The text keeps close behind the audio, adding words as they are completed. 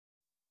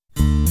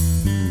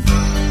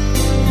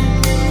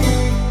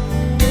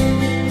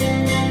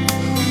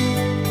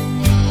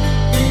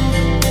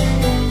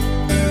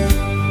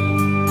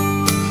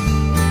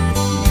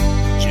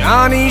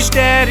Johnny's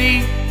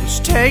daddy was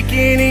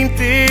taking him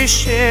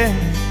fishing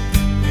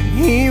when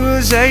he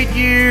was 8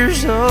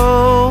 years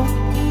old.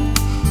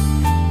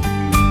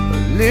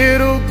 A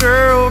little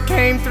girl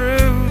came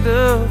through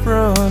the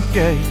front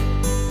gate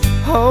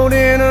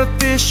holding a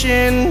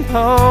fishing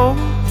pole.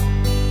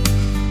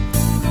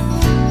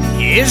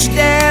 His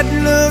dad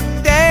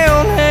looked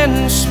down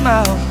and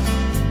smiled,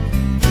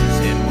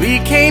 said, "We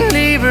can't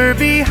leave her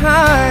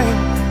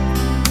behind.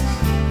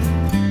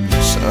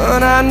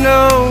 Son, I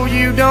know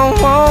you don't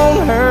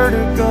want her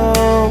to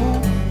go,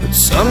 but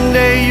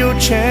someday you'll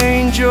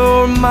change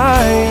your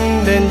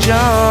mind." And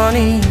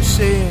Johnny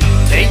said,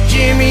 "Take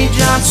Jimmy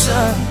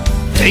Johnson,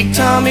 take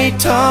Tommy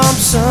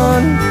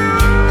Thompson,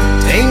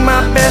 take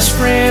my best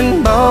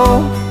friend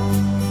Bo,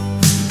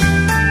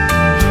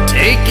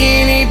 take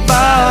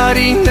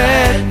anybody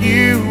that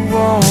you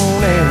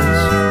want, as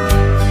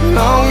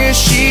long as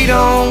she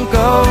don't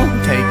go.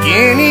 Take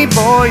any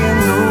boy in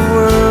the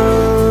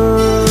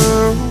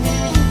world.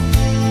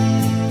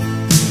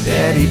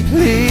 Daddy,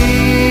 please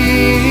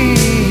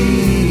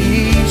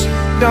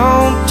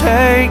don't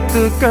take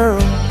the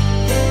girl."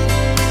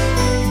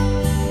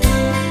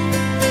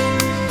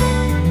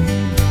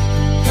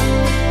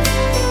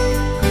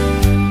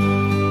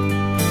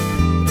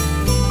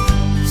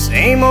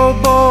 Same old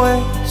boy,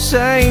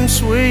 same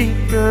sweet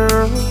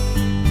girl,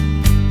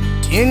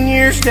 10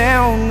 years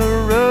down the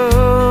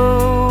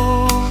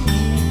road.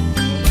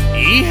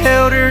 He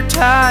held her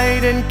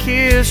tight and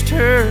kissed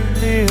her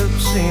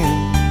lips in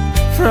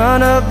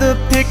front of the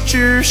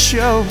picture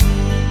show.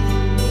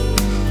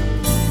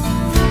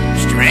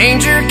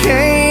 Stranger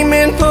came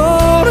and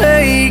pulled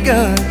a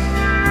gun,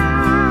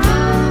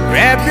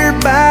 grabbed her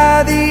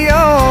by the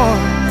arm,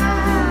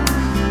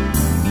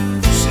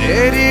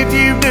 said, "If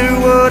you do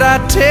what I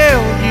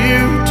tell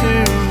you to,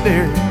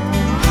 there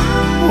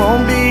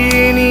won't be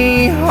any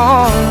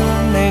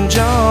harm." And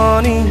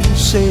Johnny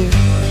said,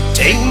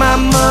 "Take my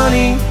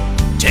money,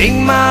 take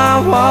my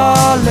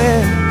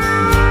wallet,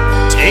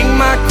 take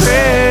my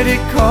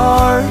credit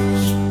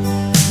cards.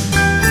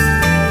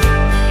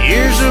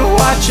 Here's a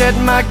watch that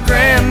my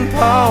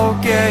grandpa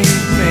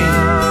gave me.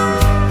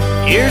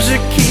 Here's a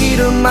key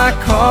to my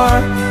car.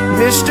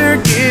 Mister,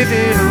 give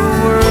it a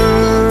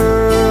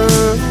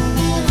whirl.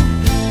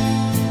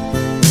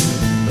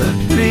 But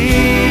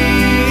please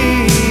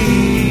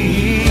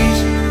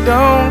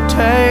don't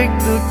take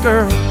the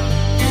girl."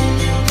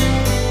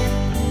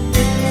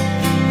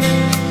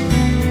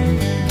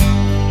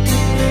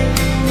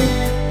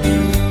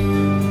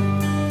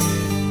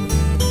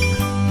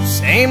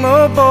 Same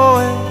old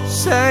boy,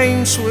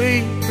 same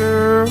sweet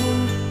girl,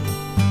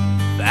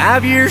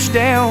 5 years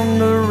down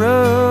the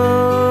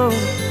road.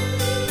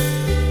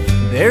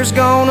 There's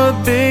gonna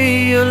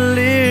be a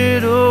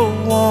little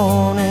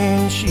one,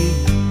 and she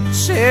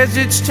says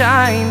it's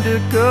time to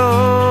go.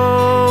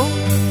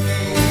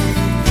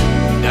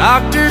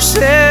 Doctor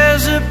says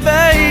the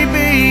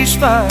baby's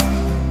fine,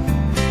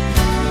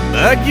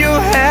 but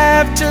you'll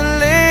have to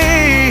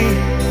leave,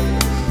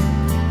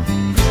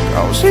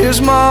 'cause his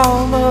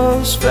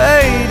mama's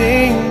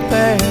fading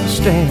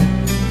fast. And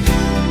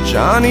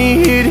Johnny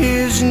hit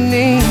his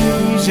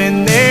knees and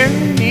there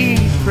he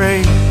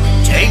prayed,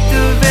 "Take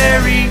the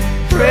very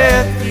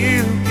breath you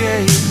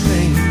gave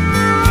me,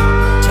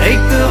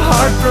 take the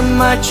heart from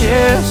my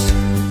chest.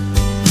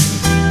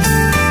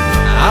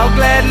 I'll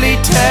gladly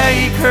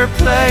take her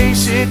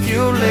place if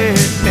you'll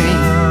let me.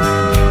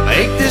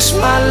 Make this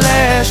my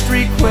last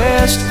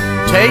request,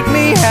 take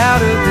me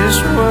out of this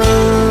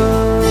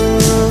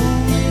world.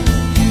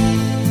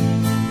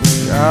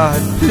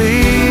 God,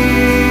 please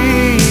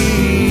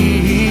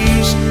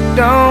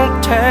don't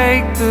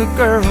take the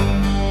girl."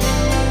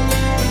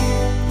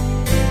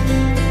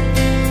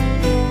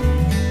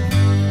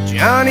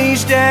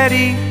 Johnny's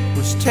daddy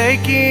was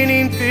taking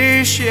him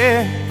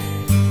fishing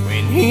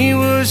when he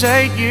was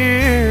 8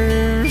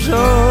 years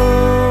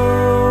old.